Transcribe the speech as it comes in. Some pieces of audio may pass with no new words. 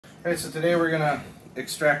Okay, so today we're gonna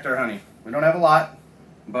extract our honey. We don't have a lot,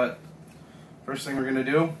 but first thing we're gonna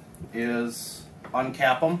do is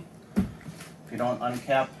uncap them. If you don't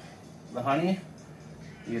uncap the honey,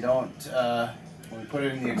 you don't, when we put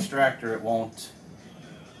it in the extractor, it won't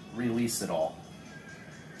release it all.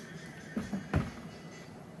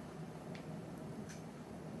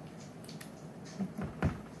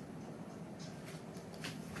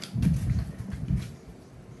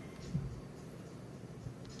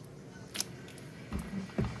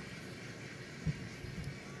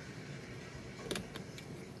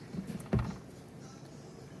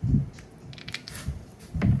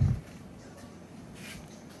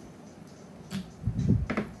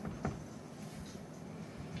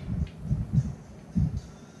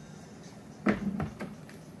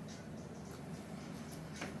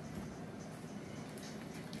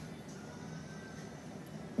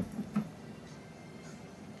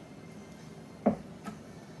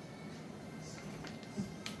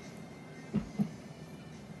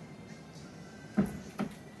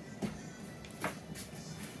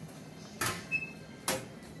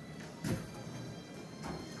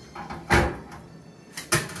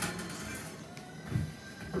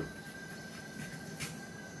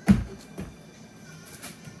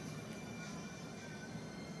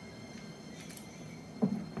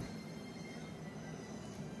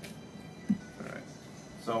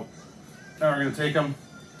 So now we're going to take them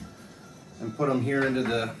and put them here into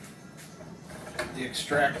the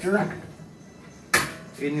extractor.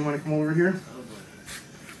 Aiden, you want to come over here?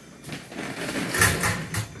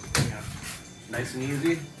 Yeah. Nice and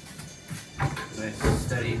easy. Nice and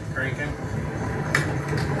steady cranking.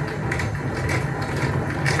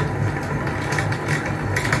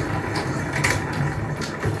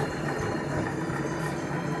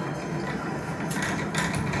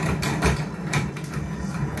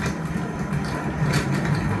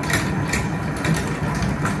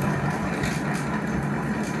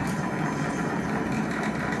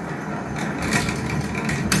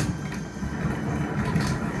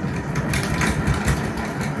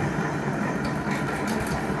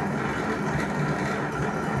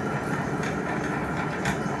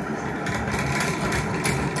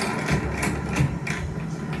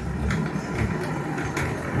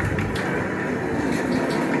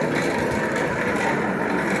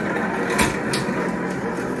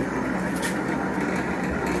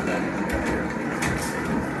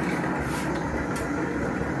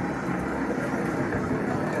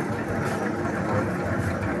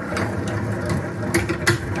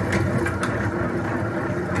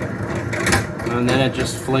 And then it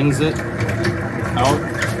just flings it out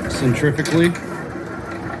centrifugally.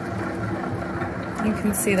 You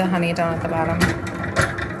can see the honey down at the bottom.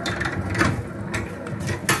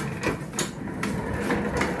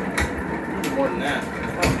 More than that.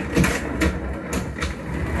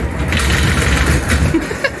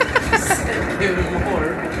 Even more.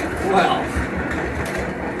 Wow.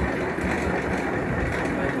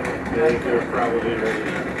 I think they're probably ready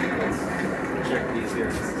now. Let's check these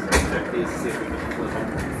here. Check these, see if we can flip them.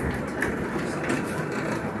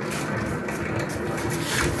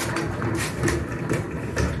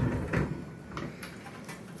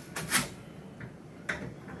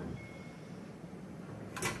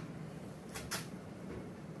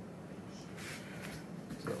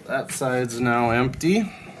 So that side's now empty. I'm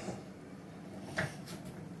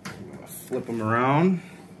gonna flip them around.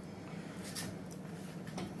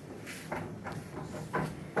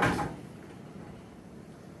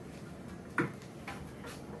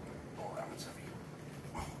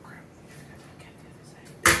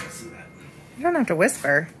 You don't have to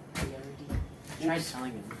whisper. Try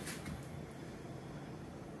telling him.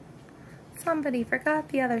 Somebody forgot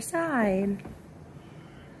the other side.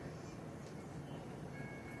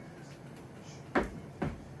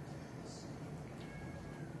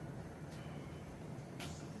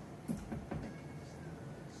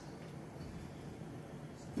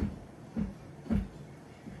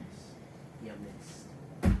 You missed.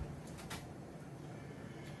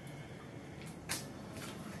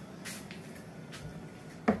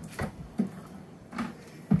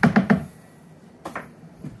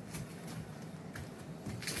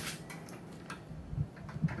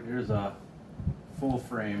 Here's a full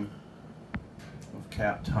frame of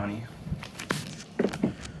capped honey.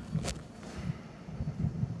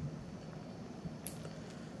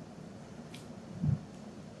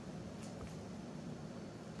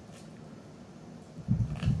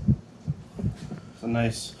 It's a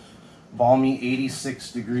nice balmy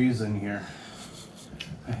 86 degrees in here.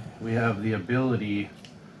 We have the ability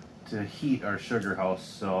to heat our sugar house,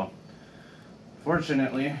 so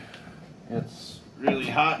fortunately it's really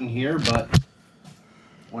hot in here, but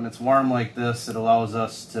when it's warm like this, it allows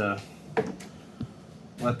us to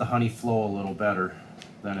let the honey flow a little better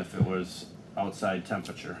than if it was outside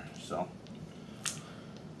temperature. So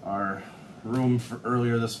our room for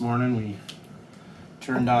earlier this morning, we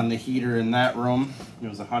turned on the heater in that room. It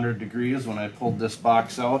was 100 degrees when I pulled this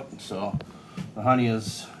box out, so the honey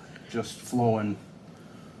is just flowing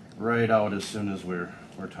right out as soon as we're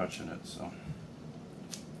touching it. So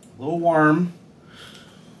a little warm.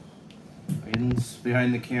 Aiden's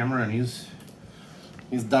behind the camera and he's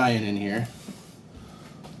dying in here.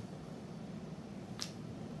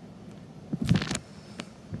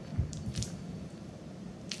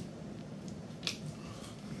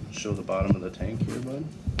 Show the bottom of the tank here, bud.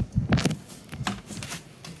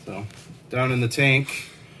 So down in the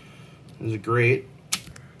tank there's a grate.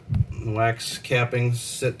 The wax cappings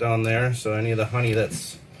sit down there, so any of the honey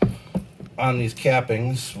that's on these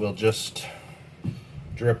cappings will just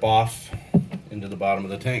drip off into the bottom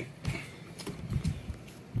of the tank.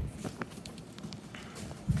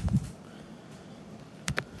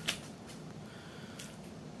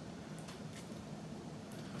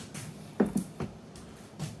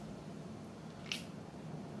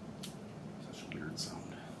 Such a weird sound.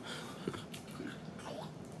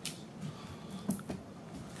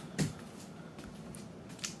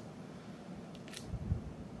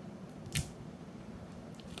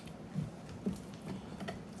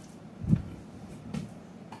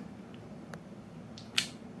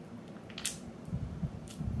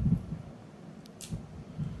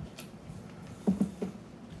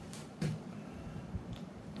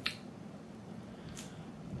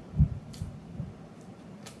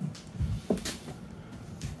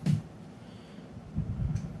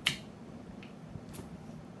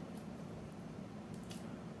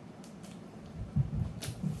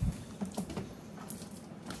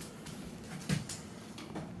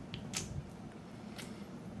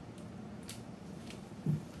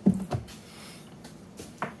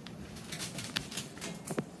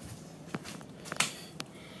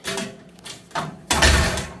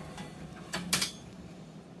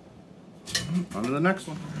 On to the next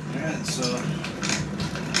one. Alright, so our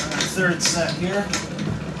third set here.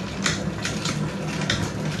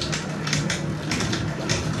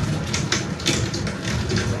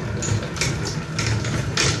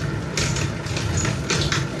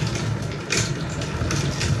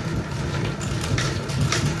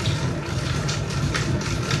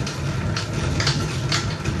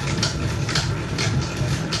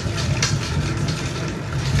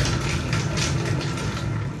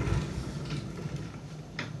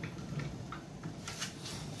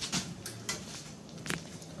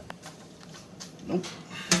 Nope.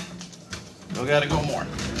 Still gotta go more.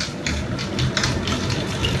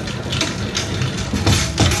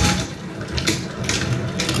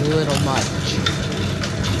 A little much.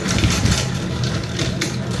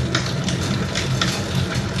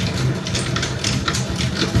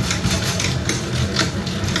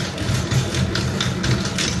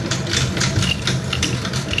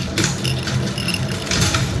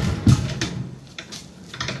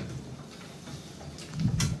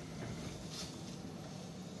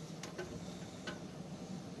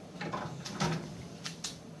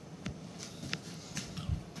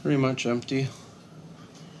 Pretty much empty.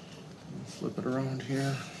 Flip it around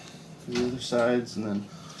here to the other sides, and then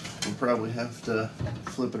we'll probably have to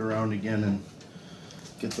flip it around again and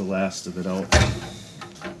get the last of it out.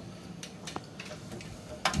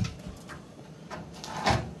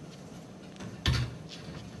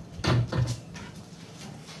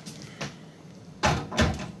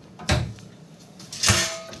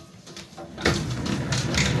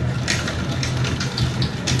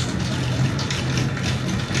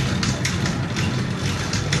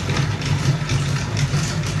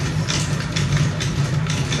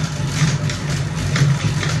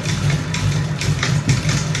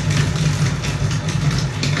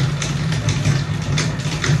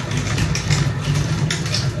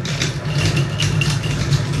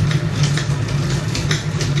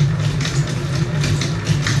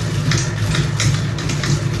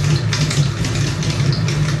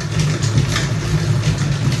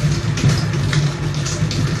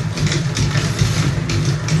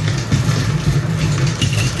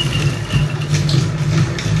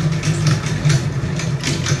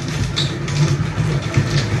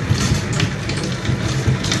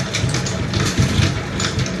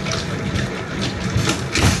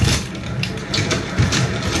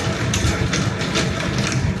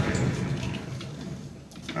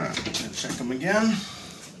 Check them again.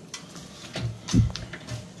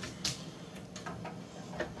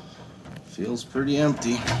 Feels pretty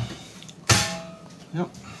empty. Yep.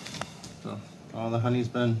 So all the honey's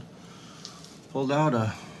been pulled out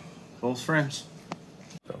of both frames.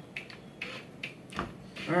 So.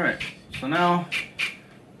 All right. So now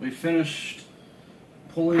we finished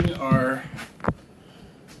pulling our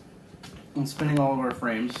and spinning all of our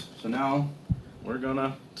frames. So now we're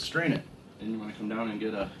gonna strain it. And you want to come down and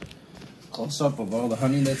get a close up of all the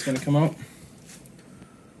honey that's gonna come out.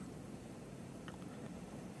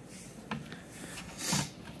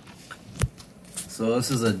 So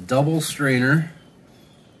this is a double strainer.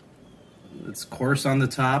 It's coarse on the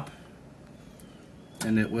top,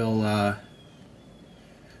 and it will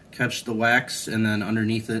catch the wax, and then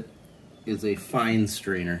underneath it is a fine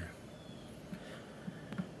strainer.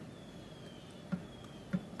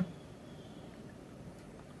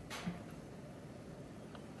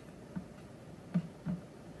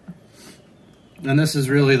 And this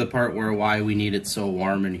is really the part where why we need it so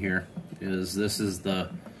warm in here, is this is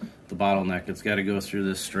the bottleneck. It's got to go through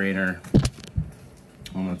this strainer.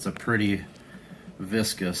 It's a pretty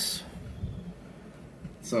viscous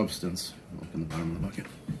substance. Open the bottom of the bucket.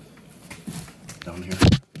 Down here. So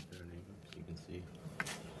you can see.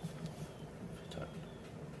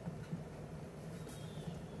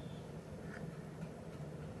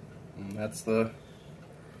 And that's the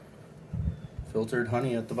filtered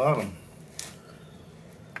honey at the bottom.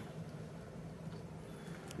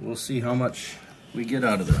 We'll see how much we get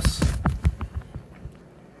out of this.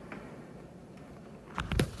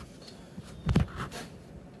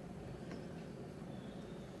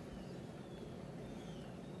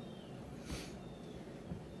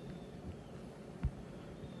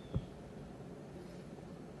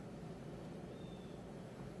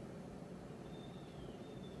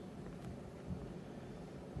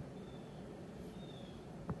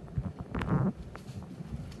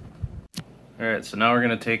 Alright, so now we're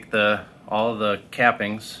going to take all of the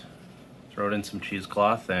cappings, throw it in some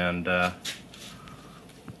cheesecloth, and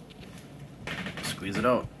squeeze it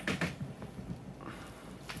out.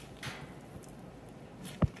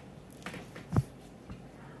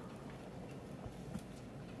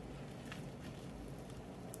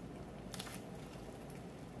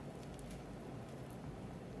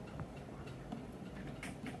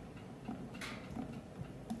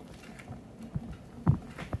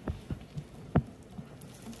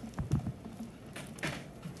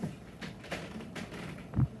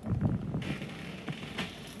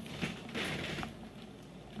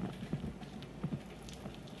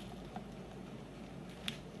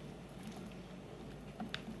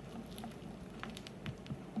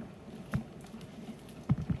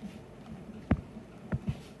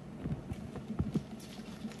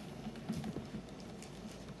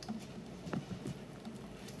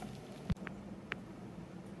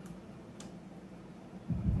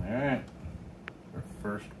 Alright, our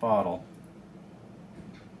first bottle.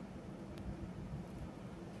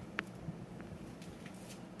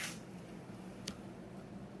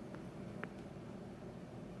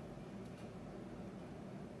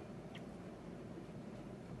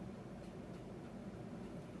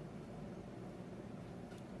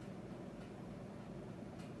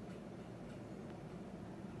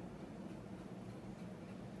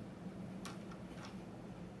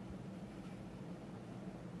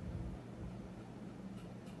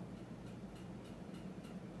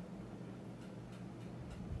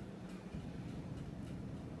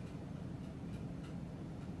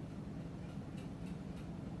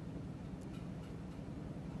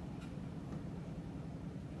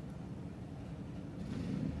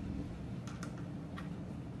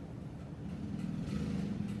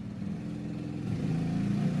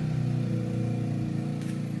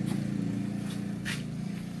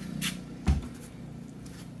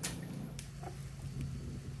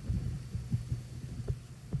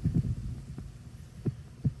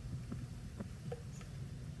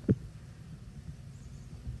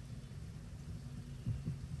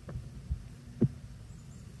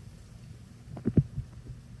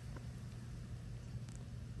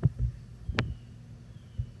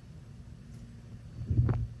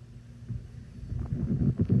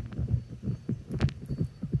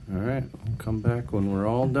 Alright, we'll come back when we're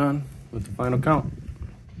all done with the final count.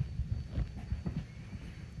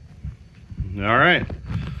 Alright,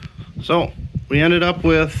 so we ended up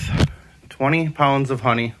with 20 pounds of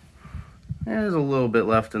honey. There's a little bit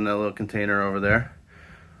left in that little container over there,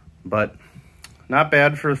 but not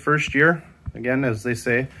bad for the first year. Again, as they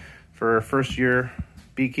say, for first year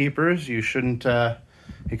beekeepers, you shouldn't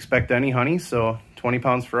expect any honey, so 20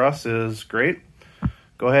 pounds for us is great.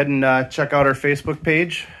 Go ahead and check out our Facebook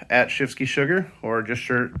page at Shifsky Sugar, or just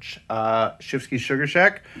search Shifsky Sugar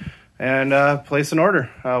Shack, and place an order.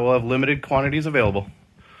 We'll have limited quantities available.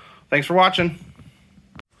 Thanks for watching.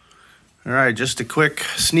 All right, just a quick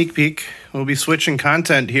sneak peek. We'll be switching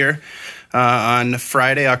content here on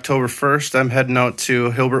Friday, October 1st. I'm heading out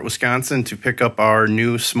to Hilbert, Wisconsin to pick up our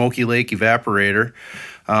new Smoky Lake evaporator.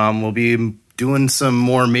 We'll be doing some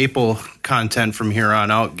more maple content from here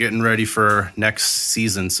on out, getting ready for next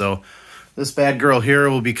season. So this bad girl here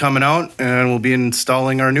will be coming out, and we'll be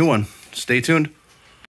installing our new one. Stay tuned.